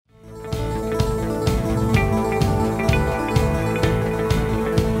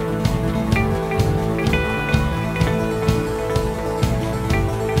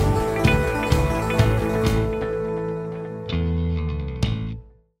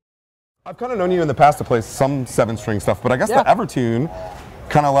I've kind of known you in the past to play some 7-string stuff, but I guess the Evertune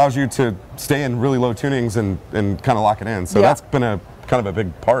kind of allows you to stay in really low tunings and kind of lock it in. So that's been a kind of a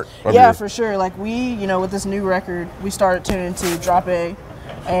big part of your... for sure. Like with this new record, we started tuning to drop A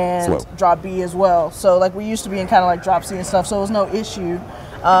and drop B as well. So like we used to be in kind of like drop C and stuff, so it was no issue.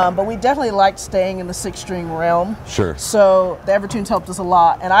 But we definitely liked staying in the 6-string realm. Sure. So the Evertune's helped us a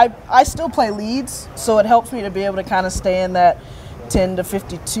lot. And I still play leads, so it helps me to be able to kind of stay in that 10 to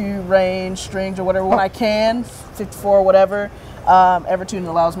 52 range strings or whatever when I can, 54, whatever. Evertune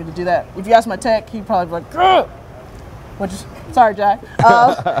allows me to do that. If you ask my tech, he'd probably be like, "Grr!" Which is, sorry, Jack.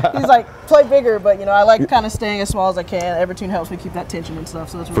 He's like, play bigger, but I like kind of staying as small as I can. Evertune helps me keep that tension and stuff,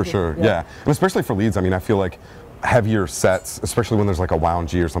 so that's really For sure, yeah. And especially for leads, I mean, I feel like heavier sets, especially when there's like a wound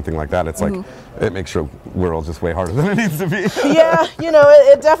G or something like that, it's like, it makes your world just way harder than it needs to be. Yeah,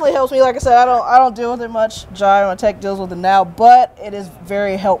 it definitely helps me. Like I said, I don't deal with it much. Jai, my tech, deals with it now, but it is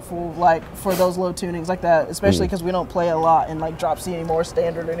very helpful, like for those low tunings like that, especially because we don't play a lot in like drop C anymore,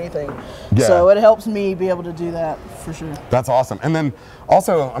 standard or anything. Yeah. So it helps me be able to do that for sure. That's awesome. And then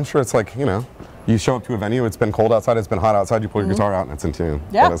also, I'm sure it's like, you show up to a venue, it's been cold outside, it's been hot outside, you pull your guitar out and it's in tune.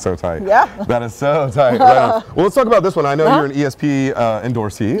 Yeah. That is so tight. Yeah. That is so tight. Right on. Well, let's talk about this one. I know you're an ESP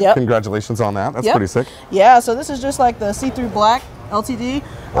endorsee. Yep. Congratulations on that. That's pretty sick. Yeah, so this is just like the see-through black LTD. It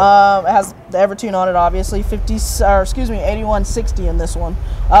has the Evertune on it, obviously, 8160 in this one.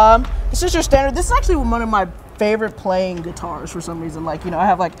 It's just your standard. This is actually one of my favorite playing guitars for some reason. Like, I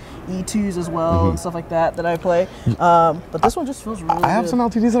have like E2s as well and stuff like that I play. But this one just feels really good. I have some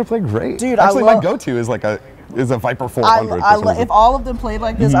LTDs that I play great. Dude, actually, my go-to is like a Viper 400. If all of them played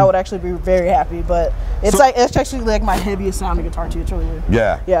like this, I would actually be very happy. But it's it's actually like my heaviest sounding guitar too. It's really weird.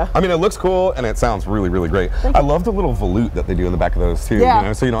 Yeah. Yeah. I mean, it looks cool and it sounds really, really great. I love the little volute that they do in the back of those too.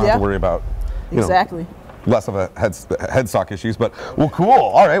 Yeah. So you don't have to worry about exactly less of a headstock issues. But well, cool.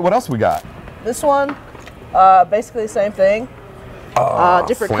 All right, what else we got? This one. Basically the same thing.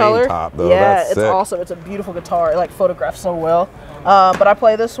 Different color. Top, though. Yeah, That's it's sick. awesome. It's a beautiful guitar. It like photographs so well. But I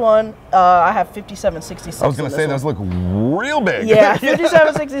play this one. I have 5766. I was gonna say those look real big. Yeah,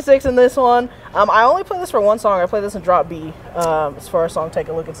 5766 in this one. I only play this for one song. I play this in drop B. As far as song "Take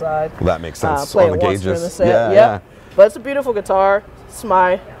a Look Inside." Well, that makes sense. Play on it the once gauges. during the set. Yeah. But it's a beautiful guitar. It's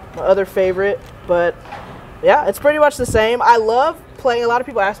my other favorite. But yeah, it's pretty much the same. I love playing. A lot of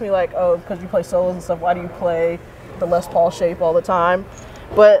people ask me like, oh, because you play solos and stuff, why do you play the Les Paul shape all the time?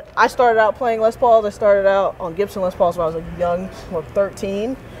 But I started out playing Les Pauls. I started out on Gibson Les Pauls when I was like young,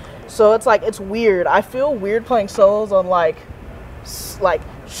 13. So it's like, it's weird. I feel weird playing solos on like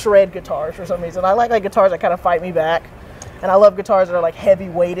shred guitars for some reason. I like guitars that kind of fight me back. And I love guitars that are like heavy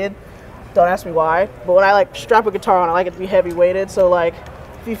weighted. Don't ask me why. But when I like strap a guitar on, I like it to be heavy weighted. So like,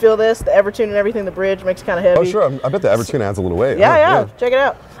 if you feel this, the Evertune and everything, the bridge makes it kind of heavy. Oh, sure. I bet the Evertune adds a little weight. Yeah. Check it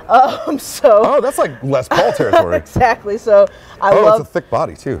out. Oh, that's like Les Paul territory. Exactly. So I love. It's a thick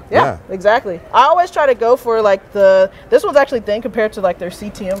body too. Yeah, exactly. I always try to go for like this one's actually thin compared to like their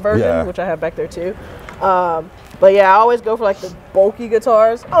CTM version, which I have back there too. But yeah, I always go for like the bulky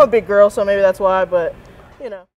guitars. I'm a big girl, so maybe that's why. But